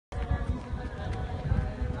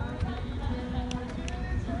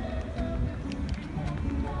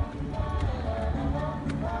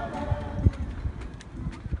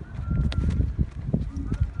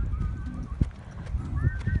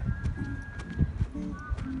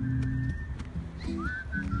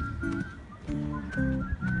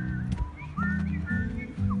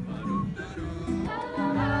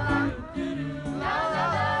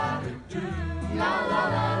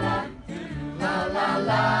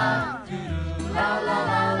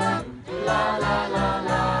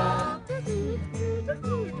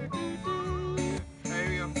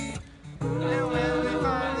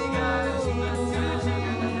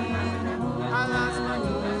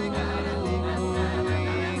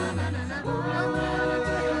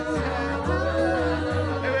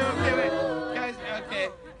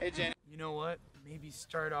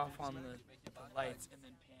off on the lights and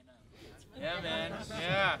then pan up. Yeah, man.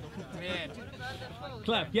 Yeah, man.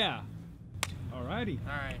 Clap, yeah. Alrighty.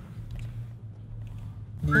 All right.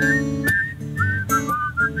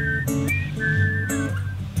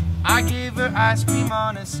 I gave her ice cream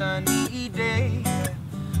on a sunny day.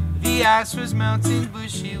 The ice was melting, but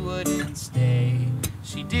she wouldn't stay.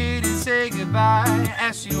 She didn't say goodbye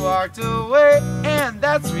as she walked away, and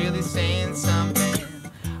that's really saying something.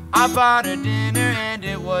 I bought her dinner and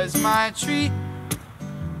it was my treat.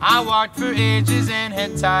 I walked for ages and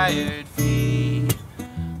had tired feet.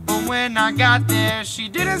 But when I got there, she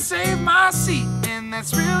didn't save my seat, and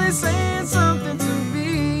that's really saying something to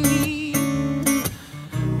me.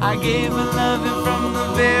 I gave her loving from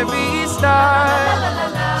the very start.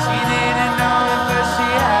 She didn't know it, but she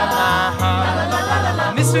had my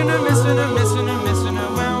heart. Missing her, missing her, missing her, missing her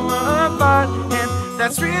when we're apart, and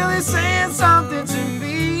that's really saying something to me.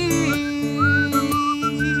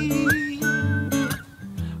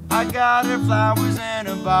 I got her flowers and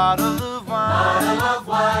a bottle of wine.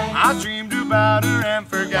 I dreamed about her and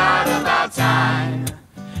forgot about time.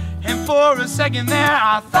 And for a second there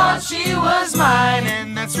I thought she was mine,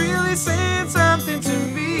 and that's really saying something to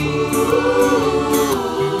me.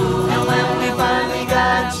 And when we finally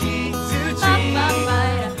got cheek to cheek,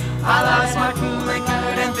 I lost my cool and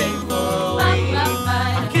couldn't think for a week.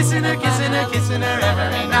 I'm kissing her, kissing her, kissing her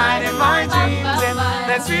every night in my dreams, and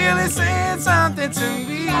that's really saying something to me.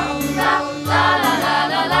 La la la la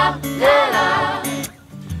la la la la.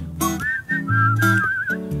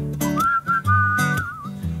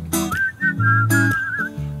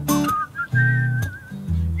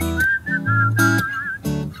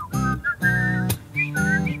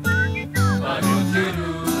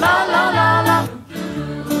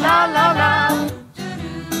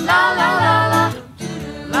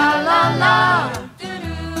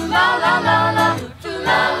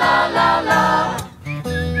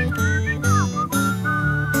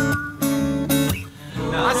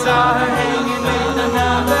 I saw her hanging with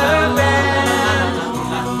another band.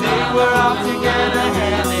 They were all together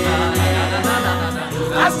hand in hand.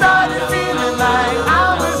 I started feeling like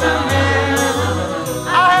I was a man. I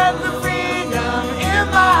had the freedom in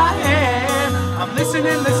my hand. I'm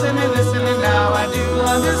listening, listening, listening, now I do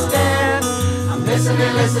understand. I'm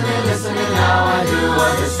listening, listening, listening, now I do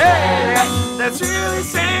understand. Hey, that's really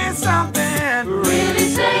saying something. Really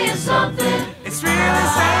saying something. It's really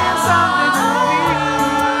saying something to me.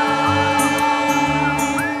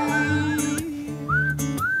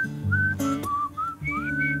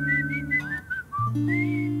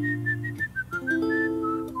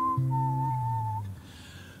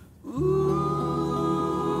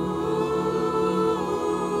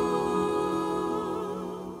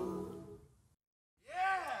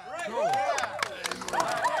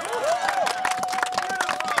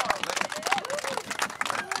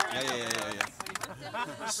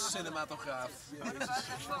 Cinematograaf.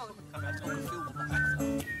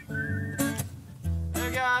 I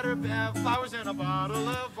got her flowers and a bottle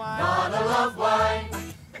of wine. Bottle of wine.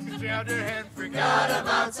 She held her hand, forgot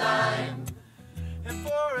about time. And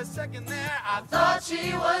for a second there, I thought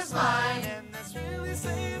she was mine, and that's really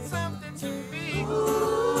saying something to me.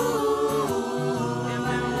 Ooh.